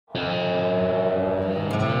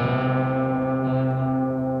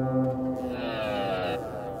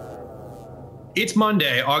It's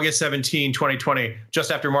Monday, August 17, 2020, just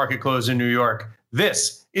after market close in New York.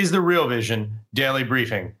 This is the Real Vision Daily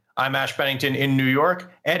Briefing. I'm Ash Bennington in New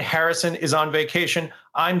York. Ed Harrison is on vacation.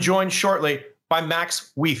 I'm joined shortly by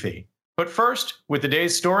Max Wiethi. But first, with the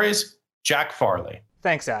day's stories, Jack Farley.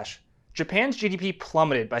 Thanks, Ash. Japan's GDP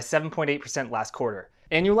plummeted by 7.8% last quarter.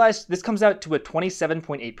 Annualized, this comes out to a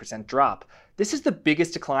 27.8% drop. This is the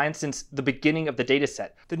biggest decline since the beginning of the dataset.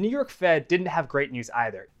 The New York Fed didn't have great news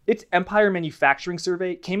either. Its Empire Manufacturing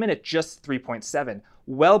Survey came in at just 3.7,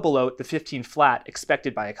 well below the 15 flat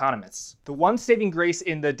expected by economists. The one saving grace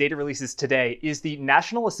in the data releases today is the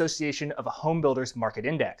National Association of Home Builders Market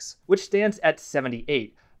Index, which stands at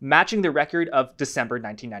 78, matching the record of December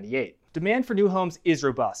 1998. Demand for new homes is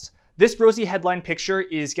robust. This rosy headline picture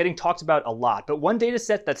is getting talked about a lot, but one data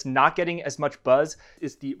set that's not getting as much buzz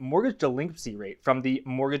is the mortgage delinquency rate from the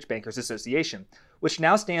Mortgage Bankers Association, which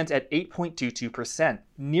now stands at 8.22%,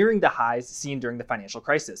 nearing the highs seen during the financial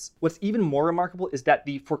crisis. What's even more remarkable is that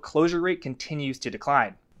the foreclosure rate continues to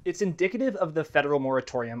decline. It's indicative of the federal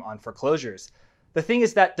moratorium on foreclosures. The thing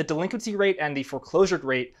is that the delinquency rate and the foreclosure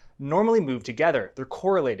rate normally move together. They're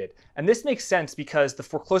correlated. And this makes sense because the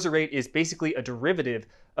foreclosure rate is basically a derivative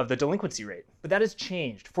of the delinquency rate. But that has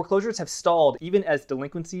changed. Foreclosures have stalled even as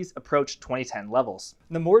delinquencies approach 2010 levels.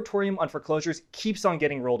 The moratorium on foreclosures keeps on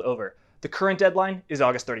getting rolled over. The current deadline is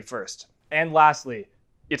August 31st. And lastly,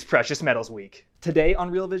 it's Precious Metals Week. Today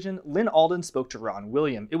on Real Vision, Lyn Alden spoke to Ron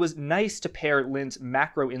William. It was nice to pair Lyn's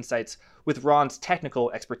macro insights with Ron's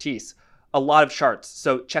technical expertise. A lot of charts,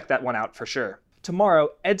 so check that one out for sure.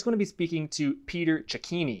 Tomorrow, Ed's going to be speaking to Peter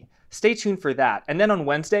Cecchini. Stay tuned for that. And then on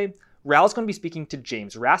Wednesday, Raul's going to be speaking to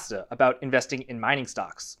James Rasta about investing in mining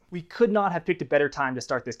stocks. We could not have picked a better time to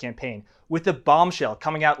start this campaign, with the bombshell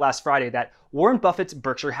coming out last Friday that Warren Buffett's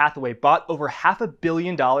Berkshire Hathaway bought over $500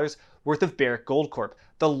 million worth of Barrick Gold Corp,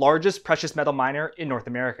 the largest precious metal miner in North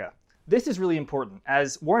America. This is really important,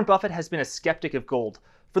 as Warren Buffett has been a skeptic of gold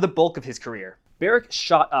for the bulk of his career. Barrick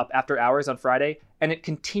shot up after hours on Friday, and it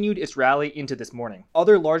continued its rally into this morning.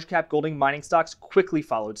 Other large-cap gold mining stocks quickly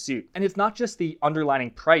followed suit. And it's not just the underlying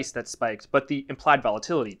price that spiked, but the implied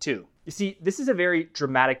volatility too. You see, this is a very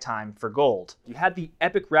dramatic time for gold. You had the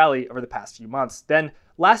epic rally over the past few months. Then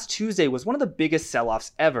last Tuesday was one of the biggest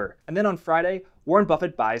sell-offs ever. And then on Friday, Warren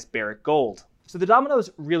Buffett buys Barrick Gold. So the dominoes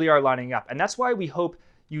really are lining up. And that's why we hope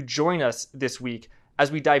you join us this week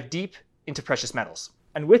as we dive deep into precious metals.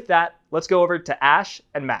 And with that, let's go over to Ash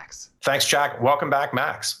and Max. Thanks, Jack. Welcome back,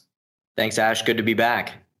 Max. Thanks, Ash. Good to be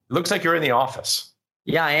back. Looks like you're in the office.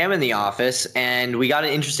 Yeah, I am in the office, and we got an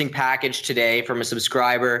interesting package today from a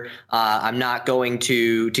subscriber. I'm not going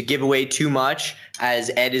to give away too much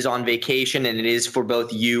as Ed is on vacation, and it is for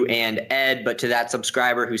both you and Ed. But to that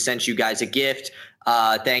subscriber who sent you guys a gift,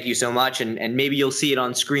 thank you so much, and maybe you'll see it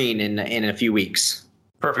on screen in a few weeks.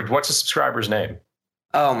 Perfect. What's the subscriber's name?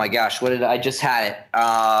 Oh my gosh, what did I just had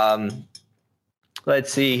it?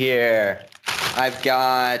 Let's see here. I've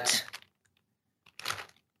got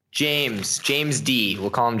James D. We'll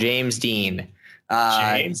call him James Dean.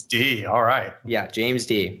 James D. All right. Yeah, James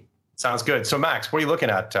D. Sounds good. So Max, what are you looking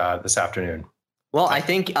at this afternoon? Well, I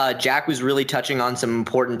think Jack was really touching on some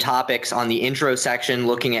important topics on the intro section,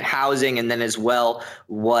 looking at housing, and then as well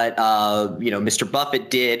what Mr.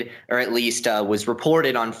 Buffett did, or at least was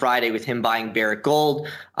reported on Friday with him buying Barrick Gold.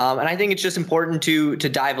 And I think it's just important to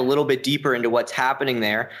dive a little bit deeper into what's happening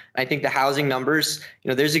there. I think the housing numbers,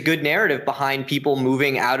 there's a good narrative behind people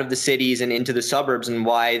moving out of the cities and into the suburbs, and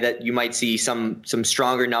why that you might see some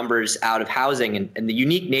stronger numbers out of housing, and the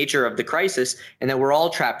unique nature of the crisis, and that we're all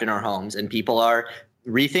trapped in our homes and people are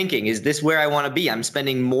rethinking, is this where I want to be? I'm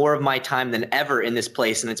spending more of my time than ever in this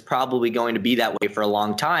place, and it's probably going to be that way for a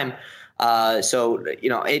long time. So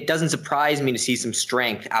it doesn't surprise me to see some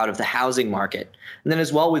strength out of the housing market. And then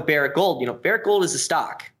as well with Barrick Gold, Barrick Gold is a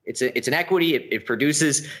stock. It's an equity. It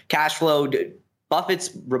produces cash flow.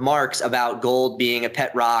 Buffett's remarks about gold being a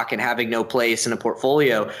pet rock and having no place in a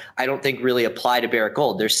portfolio, I don't think really apply to Barrick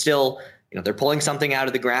Gold. They're still, they're pulling something out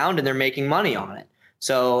of the ground and they're making money on it.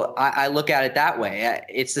 So I look at it that way.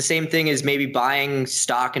 It's the same thing as maybe buying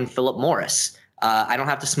stock in Philip Morris. I don't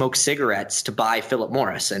have to smoke cigarettes to buy Philip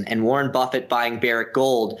Morris. And Warren Buffett buying Barrick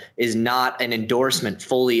Gold is not an endorsement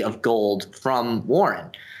fully of gold from Warren.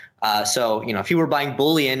 So if he were buying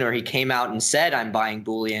bullion, or he came out and said, I'm buying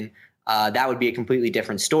bullion, that would be a completely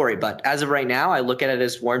different story. But as of right now, I look at it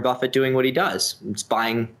as Warren Buffett doing what he does. It's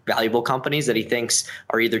buying valuable companies that he thinks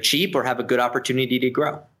are either cheap or have a good opportunity to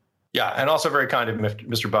grow. Yeah, and also very kind of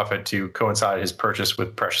Mr. Buffett to coincide his purchase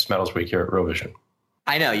with Precious Metals Week here at Real Vision.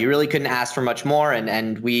 I know, you really couldn't ask for much more,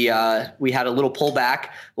 and we had a little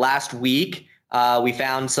pullback last week. We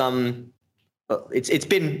found some it's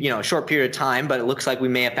been a short period of time, but it looks like we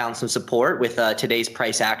may have found some support with today's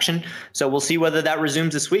price action. So we'll see whether that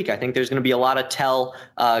resumes this week. I think there's going to be a lot of tell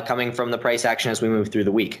coming from the price action as we move through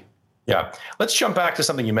the week. Yeah. Let's jump back to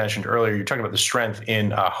something you mentioned earlier. You're talking about the strength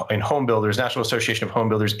in home builders. National Association of Home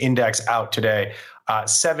Builders Index out today,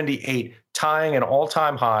 78, tying an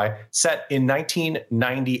all-time high set in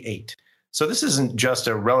 1998. So this isn't just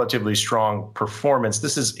a relatively strong performance.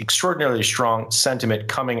 This is extraordinarily strong sentiment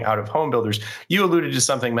coming out of home builders. You alluded to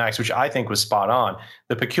something, Max, which I think was spot on.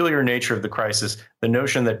 The peculiar nature of the crisis, the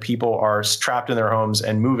notion that people are trapped in their homes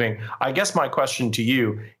and moving. I guess my question to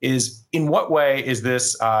you is, in what way is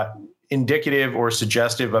this indicative or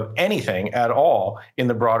suggestive of anything at all in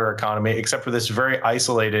the broader economy, except for this very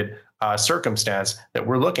isolated circumstance that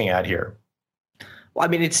we're looking at here? Well, I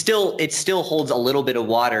mean, it still holds a little bit of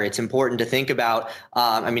water. It's important to think about.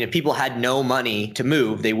 If people had no money to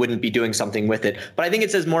move, they wouldn't be doing something with it. But I think it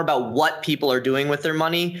says more about what people are doing with their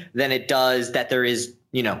money than it does that there is,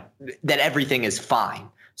 that everything is fine.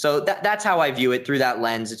 So that's how I view it through that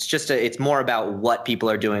lens. It's more about what people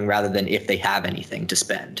are doing rather than if they have anything to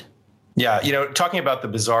spend. Yeah, talking about the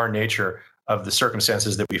bizarre nature of the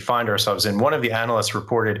circumstances that we find ourselves in, one of the analysts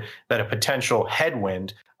reported that a potential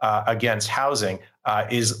headwind against housing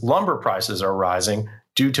is lumber prices are rising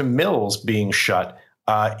due to mills being shut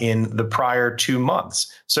in the prior 2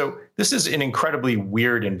 months. So this is an incredibly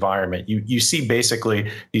weird environment. You see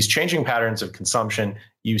basically these changing patterns of consumption.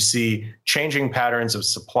 You see changing patterns of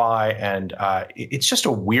supply, and it's just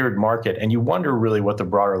a weird market. And you wonder really what the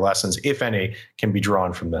broader lessons, if any, can be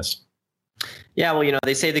drawn from this. Yeah, well,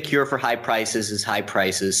 they say the cure for high prices is high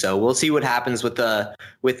prices. So we'll see what happens with the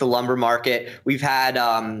lumber market. We've had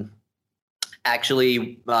Michael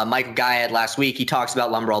Guyad last week. He talks about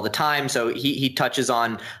lumber all the time. So he touches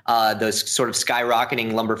on those sort of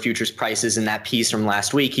skyrocketing lumber futures prices in that piece from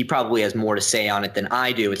last week. He probably has more to say on it than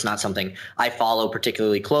I do. It's not something I follow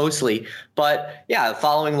particularly closely. But yeah,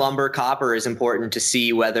 following lumber, copper is important to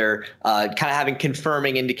see whether kind of having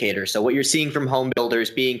confirming indicators. So what you're seeing from home builders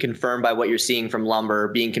being confirmed by what you're seeing from lumber,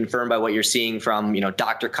 being confirmed by what you're seeing from,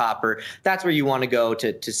 Dr. Copper. That's where you want to go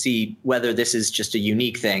to see whether this is just a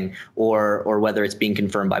unique thing or whether it's being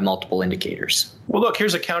confirmed by multiple indicators. Well, look,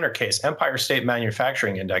 here's a counter case. Empire State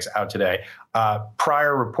Manufacturing Index out today.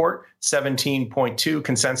 Prior report, 17.2.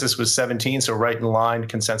 Consensus was 17, so right in line.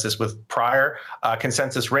 Consensus with prior.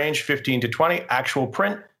 Consensus range, 15 to 20. Actual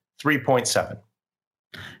print, 3.7.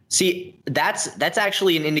 See, that's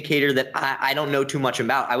actually an indicator that I don't know too much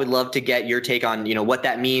about. I would love to get your take on, what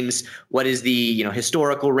that means. What is the,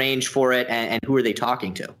 historical range for it, and who are they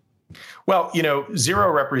talking to? Well,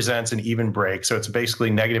 0 represents an even break. So it's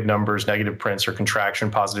basically negative numbers, negative prints, or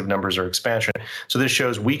contraction, positive numbers, or expansion. So this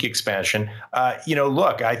shows weak expansion.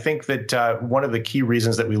 Look, I think that one of the key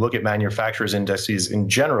reasons that we look at manufacturers' indices in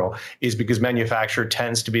general is because manufacturer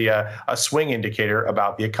tends to be a swing indicator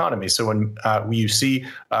about the economy. So when you see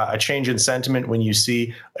a change in sentiment, when you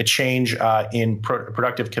see a change in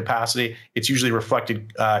productive capacity, it's usually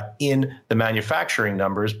reflected in the manufacturing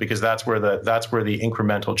numbers, because that's where the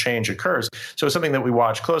incremental change occurs. So it's something that we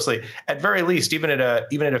watch closely. At very least, even at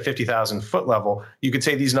a 50,000 foot level, you could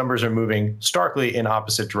say these numbers are moving starkly in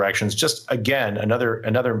opposite directions. Just again,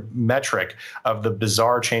 another metric of the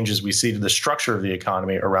bizarre changes we see to the structure of the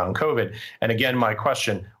economy around COVID. And again, my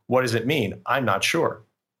question: what does it mean? I'm not sure.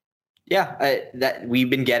 Yeah, that we've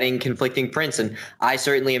been getting conflicting prints, and I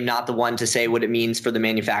certainly am not the one to say what it means for the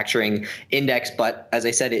manufacturing index. But as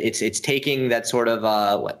I said, it's taking that sort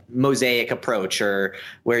of mosaic approach, or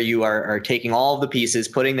where you are taking all of the pieces,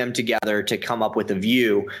 putting them together to come up with a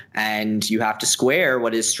view, and you have to square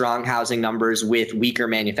what is strong housing numbers with weaker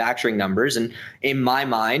manufacturing numbers. And in my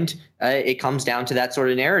mind, it comes down to that sort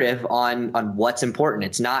of narrative on what's important.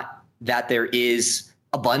 It's not that there is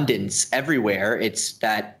abundance everywhere. It's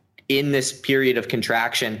that in this period of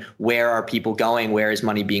contraction, where are people going? Where is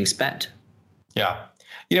money being spent? Yeah.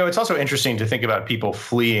 It's also interesting to think about people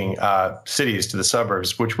fleeing cities to the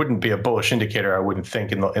suburbs, which wouldn't be a bullish indicator, I wouldn't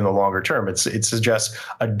think, in the longer term. It suggests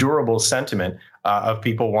a durable sentiment of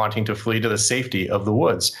people wanting to flee to the safety of the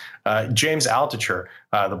woods. James Altucher,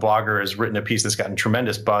 the blogger, has written a piece that's gotten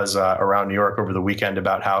tremendous buzz around New York over the weekend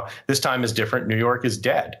about how this time is different. New York is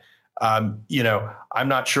dead. I'm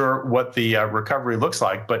not sure what the recovery looks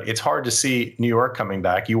like, but it's hard to see New York coming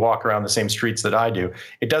back. You walk around the same streets that I do.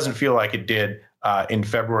 It doesn't feel like it did in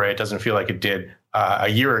February. It doesn't feel like it did a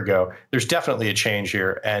year ago. There's definitely a change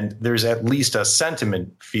here, and there's at least a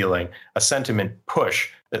sentiment feeling, a sentiment push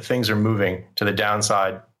that things are moving to the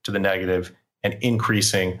downside, to the negative, and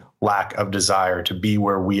increasing lack of desire to be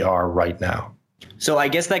where we are right now. So I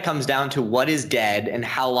guess that comes down to what is dead and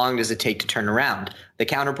how long does it take to turn around. The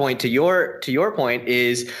counterpoint to your point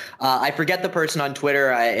is, I forget the person on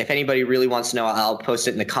Twitter. If anybody really wants to know, I'll post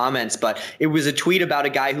it in the comments. But it was a tweet about a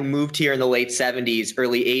guy who moved here in the late 70s,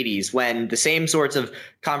 early 80s, when the same sorts of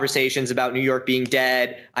conversations about New York being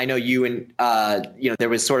dead. I know you and there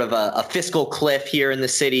was sort of a fiscal cliff here in the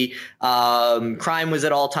city. Crime was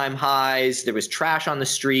at all-time highs. There was trash on the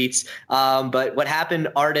streets. But what happened?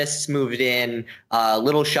 Artists moved in,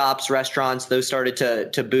 little shops, restaurants, those started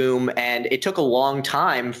to boom, and it took a long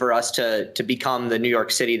time for us to become the New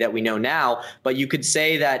York City that we know now. But you could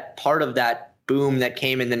say that part of that boom that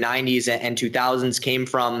came in the 90s and 2000s came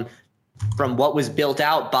from what was built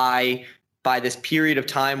out by this period of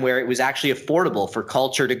time where it was actually affordable for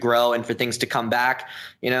culture to grow and for things to come back.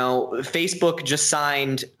 Facebook just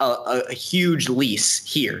signed a huge lease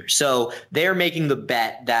here. So they're making the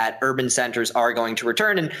bet that urban centers are going to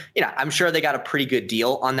return. And, I'm sure they got a pretty good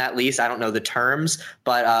deal on that lease. I don't know the terms,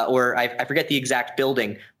 but I forget the exact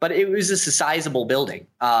building, but it was a sizable building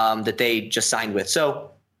that they just signed with. So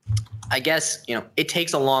I guess, it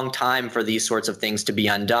takes a long time for these sorts of things to be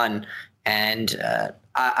undone. And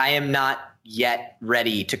I am not yet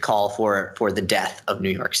ready to call for the death of New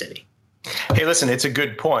York City. Hey, listen, it's a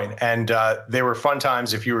good point. And they were fun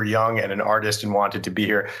times if you were young and an artist and wanted to be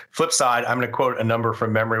here. Flip side, I'm going to quote a number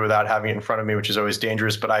from memory without having it in front of me, which is always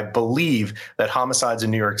dangerous. But I believe that homicides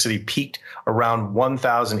in New York City peaked around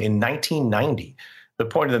 1,000 in 1990. The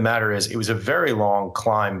point of the matter is it was a very long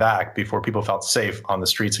climb back before people felt safe on the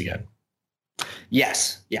streets again.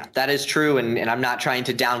 Yes. Yeah, that is true. And I'm not trying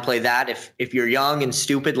to downplay that. If you're young and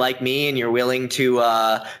stupid like me and you're willing to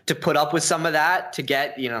put up with some of that to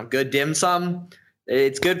get, good dim sum,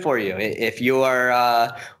 it's good for you. If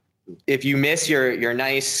you miss your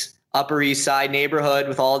nice Upper East Side neighborhood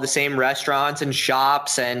with all the same restaurants and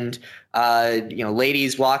shops and,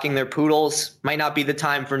 ladies walking their poodles, might not be the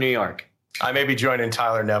time for New York. I may be joining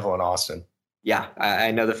Tyler Neville in Austin. Yeah,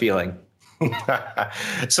 I know the feeling.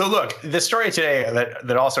 So look, the story today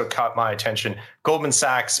that also caught my attention, Goldman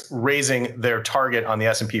Sachs raising their target on the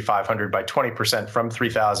S&P 500 by 20% from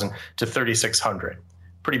 3,000 to 3,600.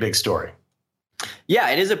 Pretty big story. Yeah,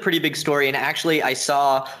 it is a pretty big story. And actually, I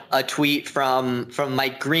saw a tweet from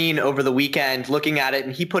Mike Green over the weekend looking at it,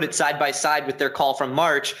 and he put it side by side with their call from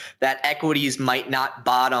March that equities might not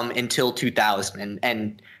bottom until 2000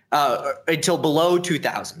 and until below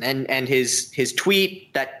 2000. And his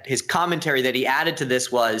tweet, that his commentary that he added to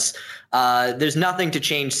this was, there's nothing to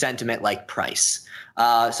change sentiment like price.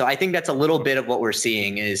 So I think that's a little bit of what we're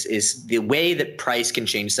seeing is the way that price can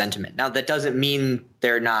change sentiment. Now, that doesn't mean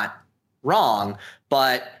they're not wrong,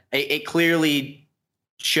 but it clearly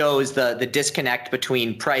shows the disconnect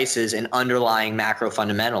between prices and underlying macro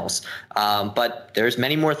fundamentals. But there's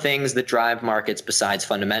many more things that drive markets besides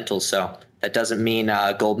fundamentals. So that doesn't mean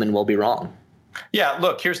Goldman will be wrong. Yeah,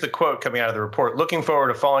 look, here's the quote coming out of the report. Looking forward,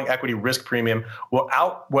 a falling equity risk premium will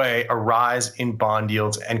outweigh a rise in bond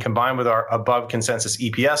yields, and combined with our above consensus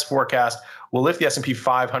EPS forecast, will lift the S&P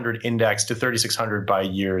 500 index to 3,600 by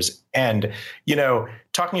year's end.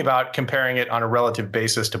 Talking about comparing it on a relative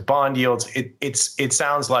basis to bond yields, it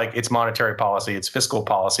sounds like it's monetary policy, it's fiscal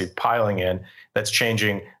policy piling in that's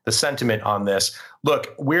changing the sentiment on this.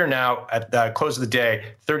 Look, we're now at the close of the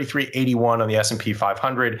day, 3381 on the S&P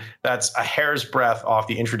 500. That's a hair's breadth off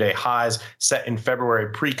the intraday highs set in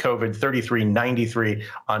February pre-COVID, 3393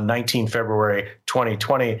 on 19 February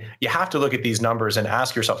 2020. You have to look at these numbers and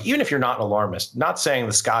ask yourself, even if you're not an alarmist, not saying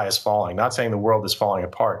the sky is falling, not saying the world is falling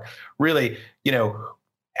apart, really,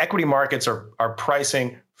 equity markets are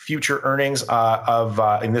pricing future earnings of,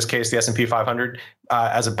 in this case, the S&P 500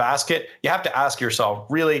 as a basket. You have to ask yourself,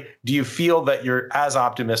 really, do you feel that you're as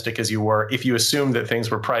optimistic as you were if you assumed that things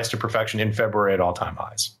were priced to perfection in February at all-time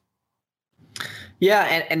highs? Yeah,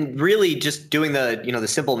 and really just doing the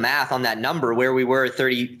simple math on that number where we were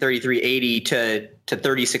 3380 to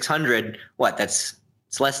 3600, it's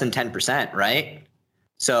less than 10%, right?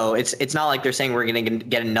 So it's not like they're saying we're going to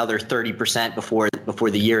get another 30%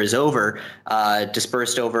 before the year is over,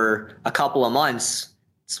 dispersed over a couple of months.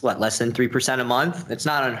 It's less than 3% a month. It's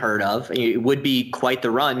not unheard of. It would be quite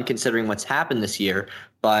the run considering what's happened this year,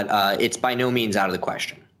 but it's by no means out of the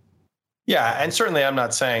question. Yeah, and certainly I'm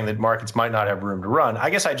not saying that markets might not have room to run.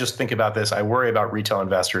 I guess I just think about this. I worry about retail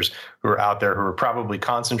investors who are out there who are probably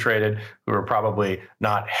concentrated, who are probably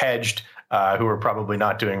not hedged, who are probably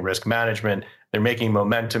not doing risk management. They're making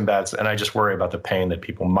momentum bets, and I just worry about the pain that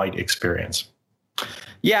people might experience.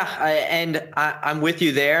 Yeah, I'm with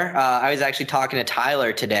you there. I was actually talking to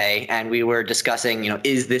Tyler today, and we were discussing,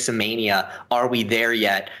 is this a mania? Are we there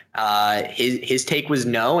yet? His take was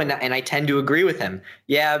no, and I tend to agree with him.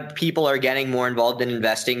 Yeah, people are getting more involved in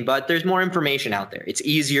investing, but there's more information out there. It's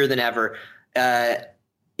easier than ever.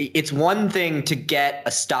 It's one thing to get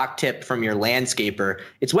a stock tip from your landscaper.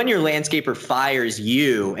 It's when your landscaper fires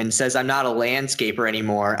you and says, "I'm not a landscaper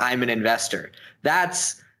anymore. I'm an investor."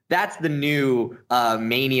 That's the new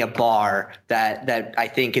mania bar that I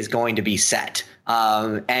think is going to be set.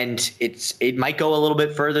 And it might go a little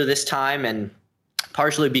bit further this time, and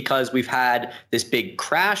partially because we've had this big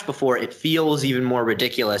crash before, it feels even more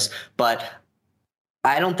ridiculous. But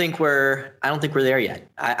I don't think we're there yet.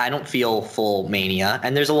 I don't feel full mania,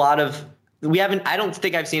 and there's a lot of I don't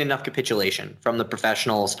think I've seen enough capitulation from the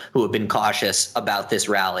professionals who have been cautious about this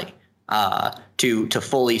rally to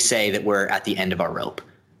fully say that we're at the end of our rope.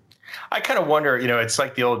 I kind of wonder, it's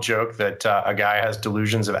like the old joke that a guy has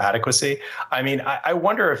delusions of adequacy. I mean, I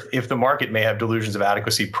wonder if the market may have delusions of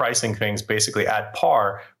adequacy, pricing things basically at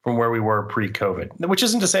par from where we were pre-COVID, which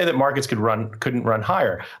isn't to say that markets couldn't run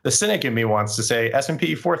higher. The cynic in me wants to say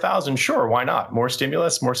S&P 4,000, sure, why not? More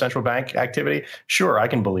stimulus, more central bank activity, sure, I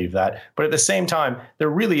can believe that. But at the same time, there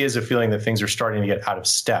really is a feeling that things are starting to get out of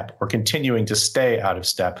step or continuing to stay out of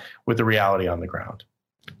step with the reality on the ground.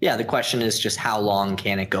 Yeah, the question is just how long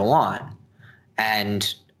can it go on?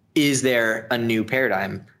 And is there a new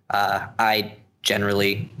paradigm? I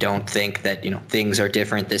generally don't think that, things are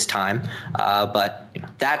different this time. But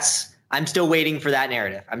I'm still waiting for that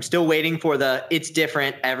narrative. I'm still waiting for it's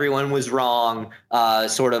different, everyone was wrong,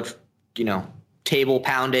 sort of, table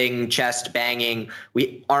pounding, chest banging.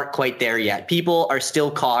 We aren't quite there yet. People are still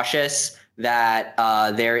cautious that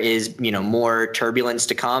there is, more turbulence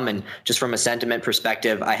to come. And just from a sentiment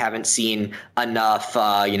perspective, I haven't seen enough,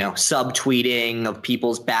 subtweeting of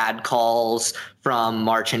people's bad calls from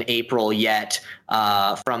March and April yet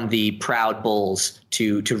from the proud bulls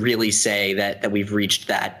to really say that we've reached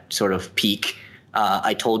that sort of peak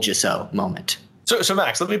I told you so moment. So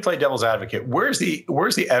Max, let me play devil's advocate. Where's the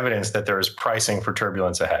evidence that there is pricing for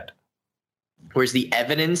turbulence ahead? Where's the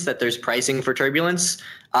evidence that there's pricing for turbulence?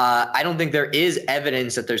 I don't think there is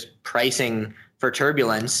evidence that there's pricing for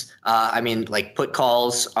turbulence. I mean, like put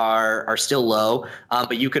calls are still low,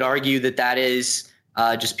 but you could argue that is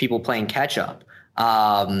just people playing catch up.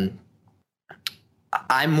 I'm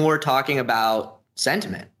more talking about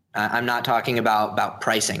sentiment. I'm not talking about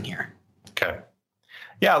pricing here. Okay.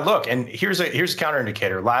 Yeah, look, and here's a counter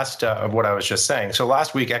indicator of what I was just saying. So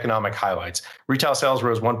last week, economic highlights. Retail sales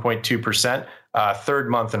rose 1.2%, third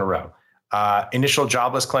month in a row. Initial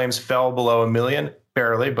jobless claims fell below 1 million,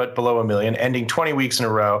 barely, but below 1 million, ending 20 weeks in a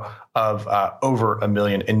row of over 1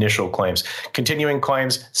 million initial claims. Continuing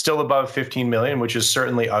claims still above 15 million, which is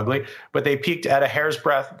certainly ugly, but they peaked at a hair's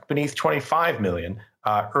breadth beneath 25 million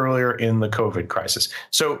earlier in the COVID crisis.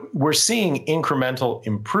 So we're seeing incremental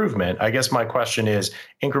improvement. I guess my question is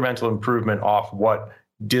incremental improvement off what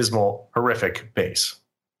dismal, horrific base?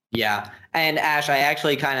 Yeah. And Ash, I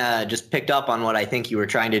actually kind of just picked up on what I think you were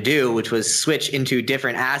trying to do, which was switch into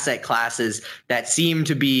different asset classes that seem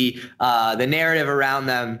to be the narrative around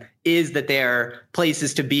them is that they're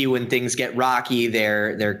places to be when things get rocky.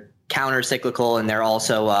 They're counter-cyclical, and they're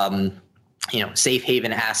also safe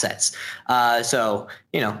haven assets. So,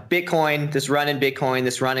 Bitcoin, this run in Bitcoin,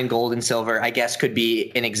 this run in gold and silver, I guess could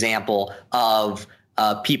be an example of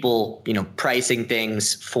people, pricing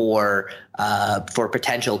things for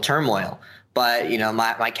potential turmoil. But,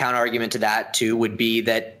 my counter argument to that too would be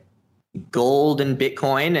that gold and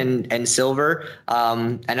Bitcoin and silver.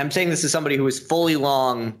 And I'm saying this as somebody who is fully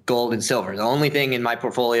long gold and silver. The only thing in my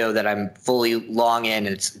portfolio that I'm fully long in,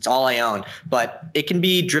 and it's all I own, but it can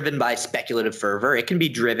be driven by speculative fervor. It can be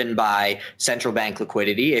driven by central bank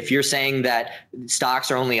liquidity. If you're saying that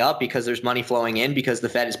stocks are only up because there's money flowing in because the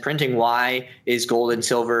Fed is printing, why is gold and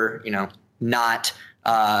silver, not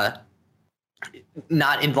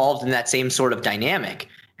involved in that same sort of dynamic?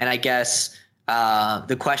 And I guess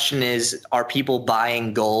the question is, are people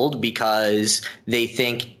buying gold because they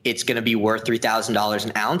think it's going to be worth $3,000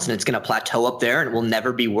 an ounce and it's going to plateau up there and it will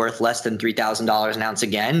never be worth less than $3,000 an ounce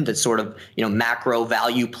again? That's sort of, macro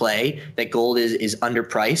value play that gold is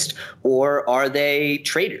underpriced. Or are they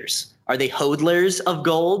traders? Are they hodlers of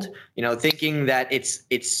gold, thinking that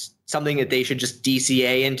it's something that they should just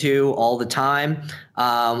DCA into all the time?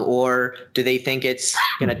 Or do they think it's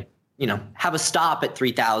going to have a stop at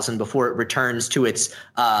 3,000 before it returns to its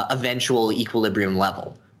eventual equilibrium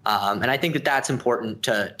level? And I think that that's important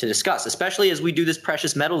to discuss, especially as we do this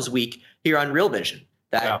precious metals week here on Real Vision.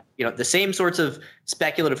 That, the same sorts of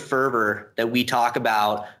speculative fervor that we talk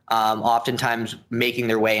about, oftentimes making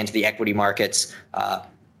their way into the equity markets,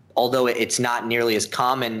 although it's not nearly as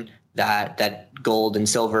common that gold and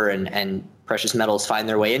silver and precious metals find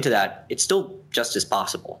their way into that, it's still just as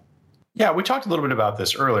possible. Yeah, we talked a little bit about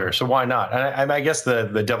this earlier. So why not? And I guess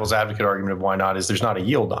the devil's advocate argument of why not is there's not a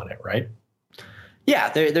yield on it, right? Yeah,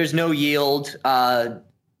 there's no yield.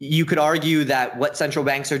 You could argue that what central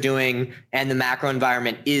banks are doing and the macro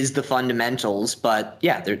environment is the fundamentals, but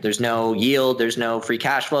yeah, there's no yield, there's no free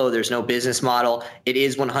cash flow, there's no business model. It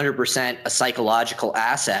is 100% a psychological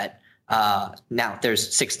asset. Now,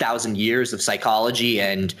 there's 6,000 years of psychology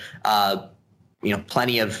and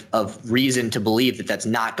plenty of reason to believe that that's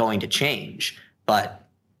not going to change. But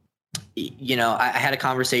I had a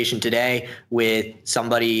conversation today with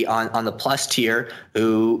somebody on the plus tier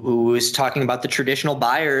who was talking about the traditional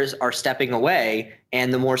buyers are stepping away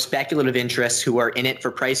and the more speculative interests who are in it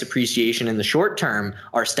for price appreciation in the short term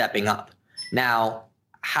are stepping up. Now,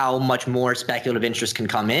 how much more speculative interest can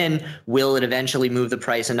come in? Will it eventually move the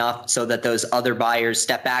price enough so that those other buyers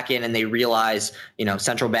step back in and they realize,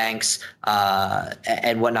 central banks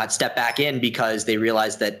and whatnot step back in because they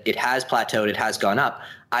realize that it has plateaued, it has gone up?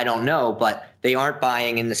 I don't know, but they aren't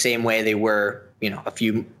buying in the same way they were, a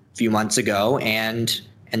few months ago, and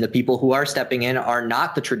the people who are stepping in are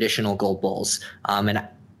not the traditional gold bulls. And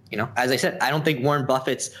as I said, I don't think Warren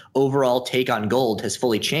Buffett's overall take on gold has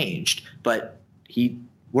fully changed, but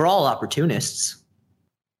we're all opportunists.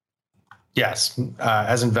 Yes,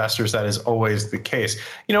 as investors, that is always the case.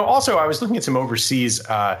 Also, I was looking at some overseas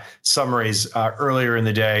summaries earlier in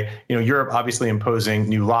the day. Europe obviously imposing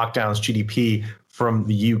new lockdowns, GDP from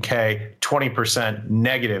the UK, 20%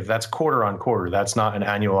 negative. That's quarter on quarter. That's not an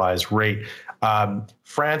annualized rate.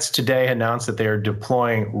 France today announced that they are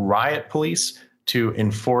deploying riot police to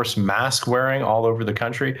enforce mask wearing all over the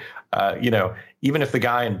country. Even if the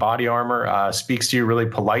guy in body armor speaks to you really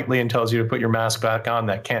politely and tells you to put your mask back on,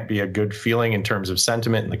 that can't be a good feeling in terms of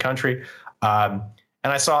sentiment in the country. And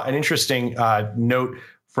I saw an interesting note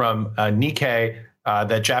from Nikkei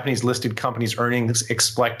that Japanese listed companies' earnings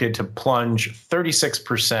expected to plunge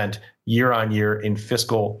 36% year on year in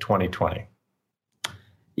fiscal 2020.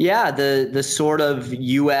 Yeah, the sort of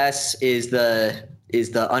U.S. is the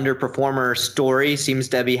underperformer story, seems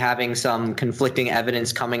to be having some conflicting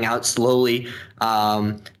evidence coming out slowly.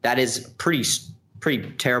 That is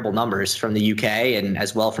pretty terrible numbers from the UK and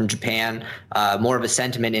as well from Japan, more of a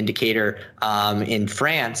sentiment indicator in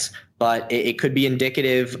France, but it could be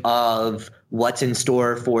indicative of what's in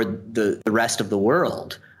store for the rest of the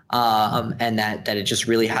world. And that it just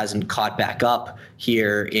really hasn't caught back up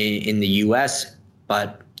here in the US.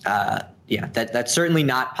 But that's certainly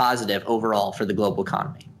not positive overall for the global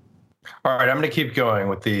economy. All right, I'm going to keep going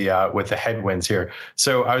with the headwinds here.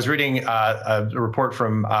 So I was reading a report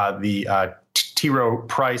from the T. Rowe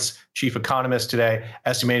Price, chief economist today,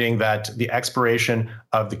 estimating that the expiration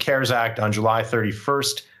of the CARES Act on July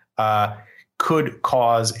 31st could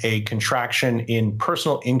cause a contraction in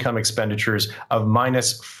personal income expenditures of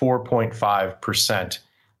minus 4.5%.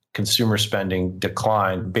 Consumer spending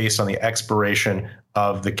decline based on the expiration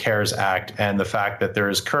of the CARES Act and the fact that there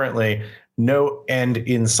is currently no end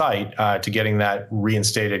in sight to getting that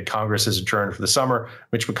reinstated. Congress is adjourned for the summer.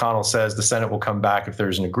 Mitch McConnell says the Senate will come back if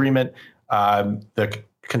there's an agreement. The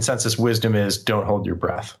consensus wisdom is don't hold your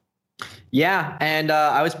breath. Yeah, and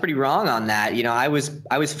I was pretty wrong on that. I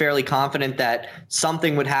was fairly confident that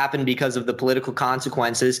something would happen because of the political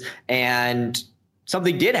consequences, and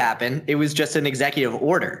something did happen. It was just an executive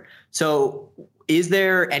order. So is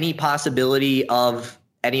there any possibility of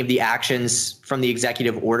any of the actions from the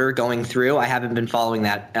executive order going through? I haven't been following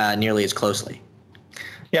that nearly as closely.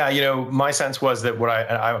 Yeah, my sense was that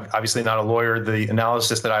I'm obviously not a lawyer. The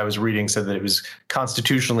analysis that I was reading said that it was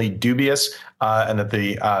constitutionally dubious, and that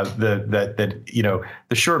the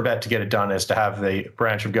sure bet to get it done is to have the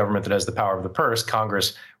branch of government that has the power of the purse,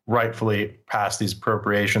 Congress, rightfully pass these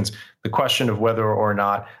appropriations. The question of whether or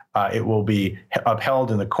not it will be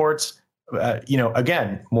upheld in the courts,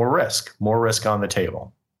 again, more risk on the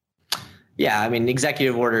table. Yeah, I mean,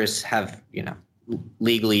 executive orders have,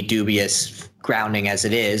 legally dubious grounding as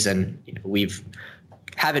it is, and we've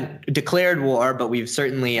haven't declared war, but we've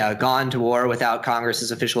certainly gone to war without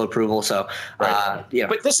Congress's official approval. So, right.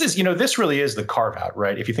 But this is, this really is the carve out,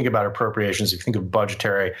 right? If you think about appropriations, if you think of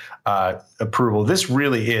budgetary approval, this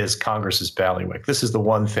really is Congress's bailiwick. This is the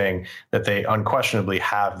one thing that they unquestionably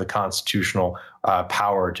have the constitutional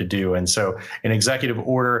power to do. And so an executive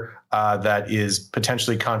order that is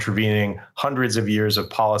potentially contravening hundreds of years of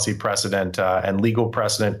policy precedent and legal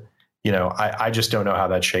precedent, I just don't know how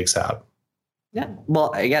that shakes out. Yeah,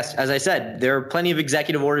 well, I guess, as I said, there are plenty of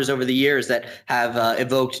executive orders over the years that have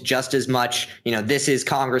evoked just as much, this is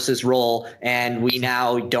Congress's role, and we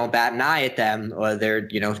now don't bat an eye at them, or they're,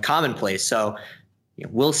 commonplace. So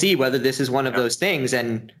we'll see whether this is one of those things,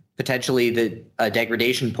 and potentially the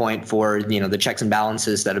degradation point for, the checks and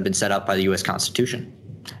balances that have been set up by the U.S. Constitution.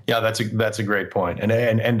 Yeah, that's a great point. And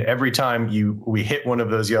every time we hit one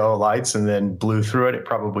of those yellow lights and then blew through it, it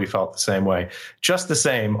probably felt the same way. Just the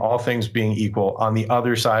same, all things being equal, on the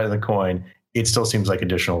other side of the coin, it still seems like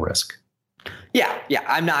additional risk. Yeah.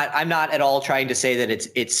 I'm not at all trying to say that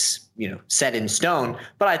it's set in stone,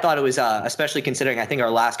 but I thought it was especially considering, I think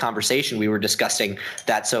our last conversation we were discussing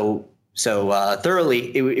that so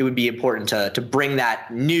thoroughly, it would be important to bring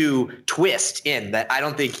that new twist in that I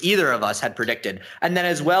don't think either of us had predicted. And then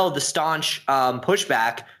as well, the staunch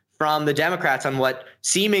pushback from the Democrats on what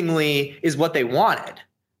seemingly is what they wanted.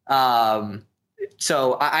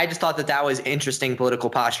 So I just thought that was interesting political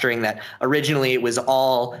posturing, that originally it was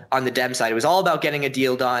all on the Dem side. It was all about getting a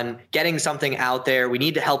deal done, getting something out there. We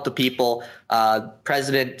need to help the people.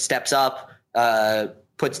 President steps up,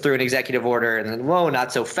 puts through an executive order, and then, whoa,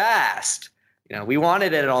 not so fast. We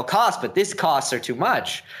wanted it at all costs, but these costs are too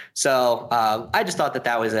much. So I just thought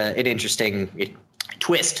that was an interesting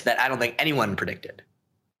twist that I don't think anyone predicted.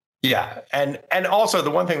 Yeah. And also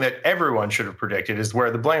the one thing that everyone should have predicted is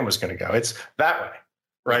where the blame was going to go. It's that way,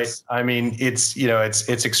 right? Yes. I mean, it's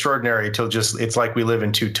extraordinary till it's like we live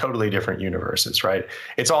in two totally different universes, right?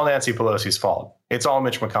 It's all Nancy Pelosi's fault. It's all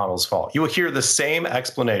Mitch McConnell's fault. You will hear the same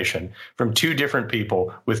explanation from two different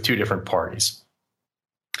people with two different parties.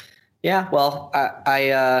 Yeah, well,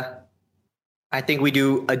 I think we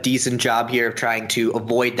do a decent job here of trying to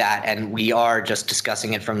avoid that, and we are just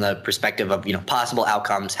discussing it from the perspective of possible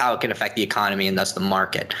outcomes, how it can affect the economy and thus the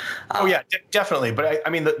market. Definitely. But I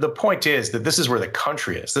mean, the point is that this is where the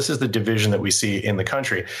country is. This is the division that we see in the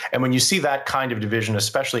country, and when you see that kind of division,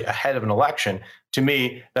 especially ahead of an election, to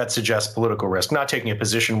me, that suggests political risk. Not taking a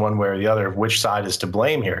position one way or the other of which side is to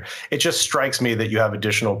blame here. It just strikes me that you have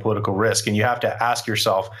additional political risk, and you have to ask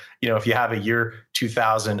yourself, if you have a year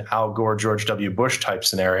 2000 Al Gore, George W. Bush type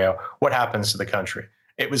scenario, what happens to the country?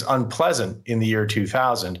 It was unpleasant in the year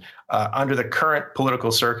 2000. Under the current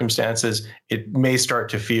political circumstances, it may start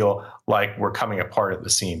to feel like we're coming apart at the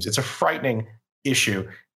seams. It's a frightening issue.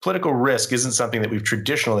 Political risk isn't something that we've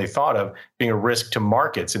traditionally thought of being a risk to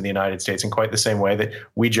markets in the United States in quite the same way that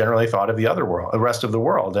we generally thought of the rest of the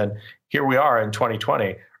world. And here we are in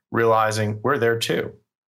 2020, realizing we're there too.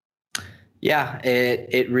 Yeah,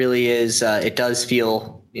 it really is. It does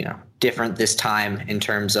feel, different this time in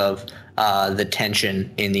terms of the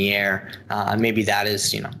tension in the air. Maybe that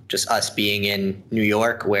is, just us being in New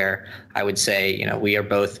York, where I would say, we are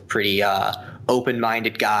both pretty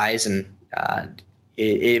open-minded guys, and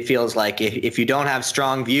it feels like if you don't have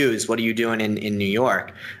strong views, what are you doing in New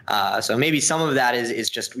York? So maybe some of that is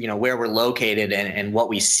just, where we're located and what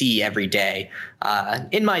we see every day.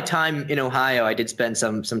 In my time in Ohio, I did spend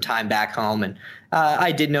some time back home, and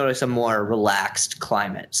I did notice a more relaxed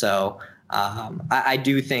climate. So I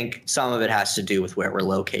do think some of it has to do with where we're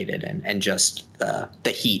located and just the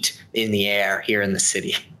heat in the air here in the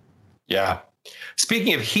city. Yeah.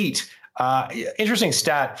 Speaking of heat, interesting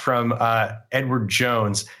stat from Edward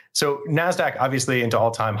Jones. So NASDAQ obviously into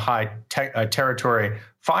all-time high territory.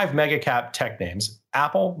 5 mega cap tech names,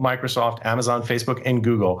 Apple, Microsoft, Amazon, Facebook, and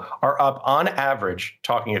Google, are up on average,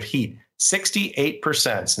 talking of heat,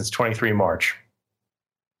 68% since 23 March.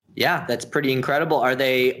 Yeah, that's pretty incredible. Are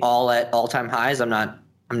they all at all-time highs? I'm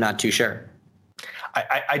not too sure.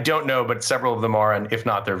 I don't know, but several of them are, and if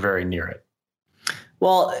not, they're very near it.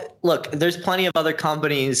 Well, look, there's plenty of other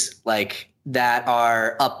companies like that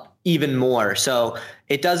are up even more. So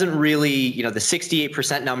it doesn't really, the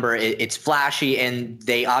 68% number, it's flashy, and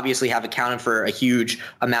they obviously have accounted for a huge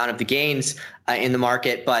amount of the gains in the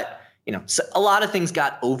market. But, so a lot of things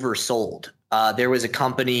got oversold. There was a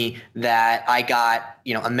company that I got,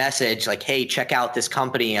 a message like, hey, check out this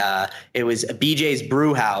company. It was BJ's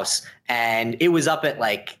Brew House, and it was up at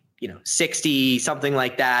 60, something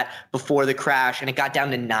like that before the crash, and it got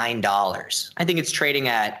down to $9. I think it's trading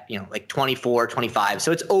at, 24, 25.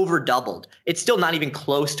 So it's over doubled. It's still not even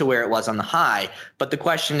close to where it was on the high. But the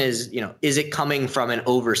question is, is it coming from an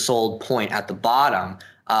oversold point at the bottom,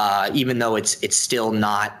 even though it's still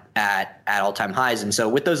not at all-time highs? And so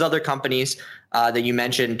with those other companies that you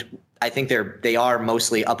mentioned, I think they are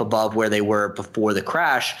mostly up above where they were before the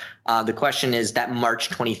crash. The question is that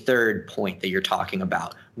March 23rd point that you're talking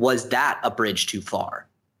about, was that a bridge too far?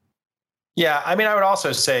 Yeah, I mean, I would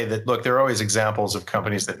also say that, look, there are always examples of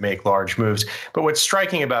companies that make large moves. But what's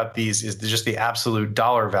striking about these is just the absolute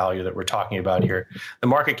dollar value that we're talking about here. The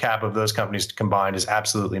market cap of those companies combined is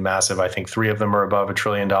absolutely massive. I think 3 of them are above $1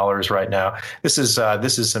 trillion right now. This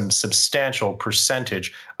is some substantial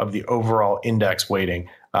percentage of the overall index weighting.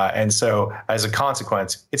 And so as a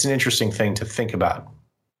consequence, it's an interesting thing to think about.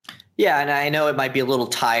 Yeah, and I know it might be a little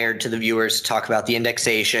tired to the viewers to talk about the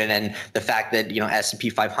indexation and the fact that, S&P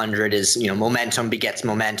 500 is, momentum begets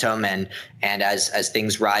momentum, and as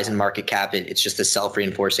things rise in market cap, it's just a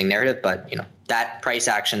self-reinforcing narrative. But, that price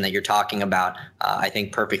action that you're talking about, I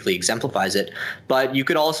think perfectly exemplifies it. But you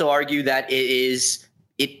could also argue that it is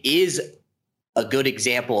a good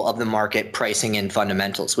example of the market pricing in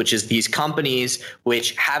fundamentals, which is these companies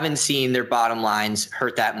which haven't seen their bottom lines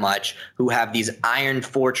hurt that much, who have these iron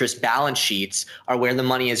fortress balance sheets, are where the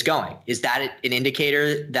money is going. Is that an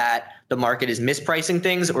indicator that the market is mispricing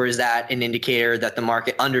things, or is that an indicator that the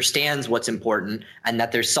market understands what's important and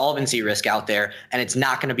that there's solvency risk out there, and it's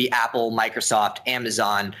not going to be Apple, Microsoft,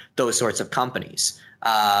 Amazon, those sorts of companies?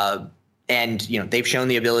 And they've shown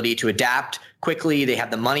the ability to adapt quickly. They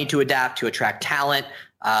have the money to adapt, to attract talent.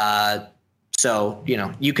 So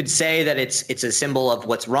you could say that it's a symbol of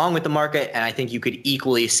what's wrong with the market, and I think you could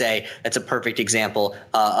equally say that's a perfect example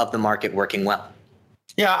of the market working well.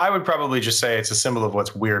 Yeah, I would probably just say it's a symbol of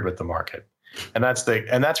what's weird with the market. And that's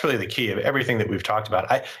really the key of everything that we've talked about.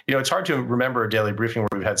 It's hard to remember a daily briefing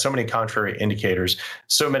where we've had so many contrary indicators,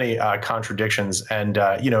 so many contradictions, and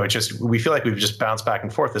we feel like we've just bounced back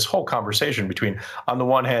and forth this whole conversation between, on the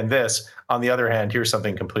one hand, this, on the other hand, here's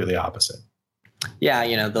something completely opposite.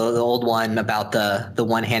 Yeah, the old one about the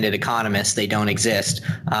one-handed economists, they don't exist,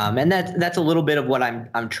 and that's a little bit of what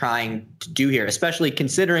I'm trying to do here, especially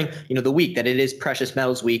considering the week that it is Precious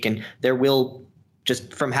Metals Week, and there will,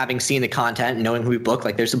 just from having seen the content and knowing who we book,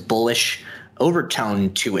 like there's a bullish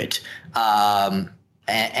overtone to it.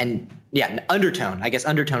 And yeah, undertone, I guess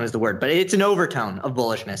undertone is the word, but it's an overtone of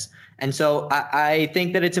bullishness. And so I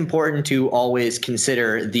think that it's important to always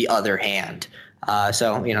consider the other hand.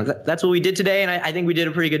 So that's what we did today. And I think we did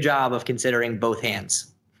a pretty good job of considering both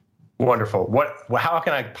hands. Wonderful. How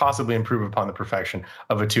can I possibly improve upon the perfection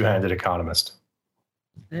of a two-handed economist?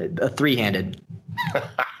 A three-handed.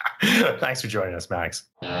 Thanks for joining us, Max.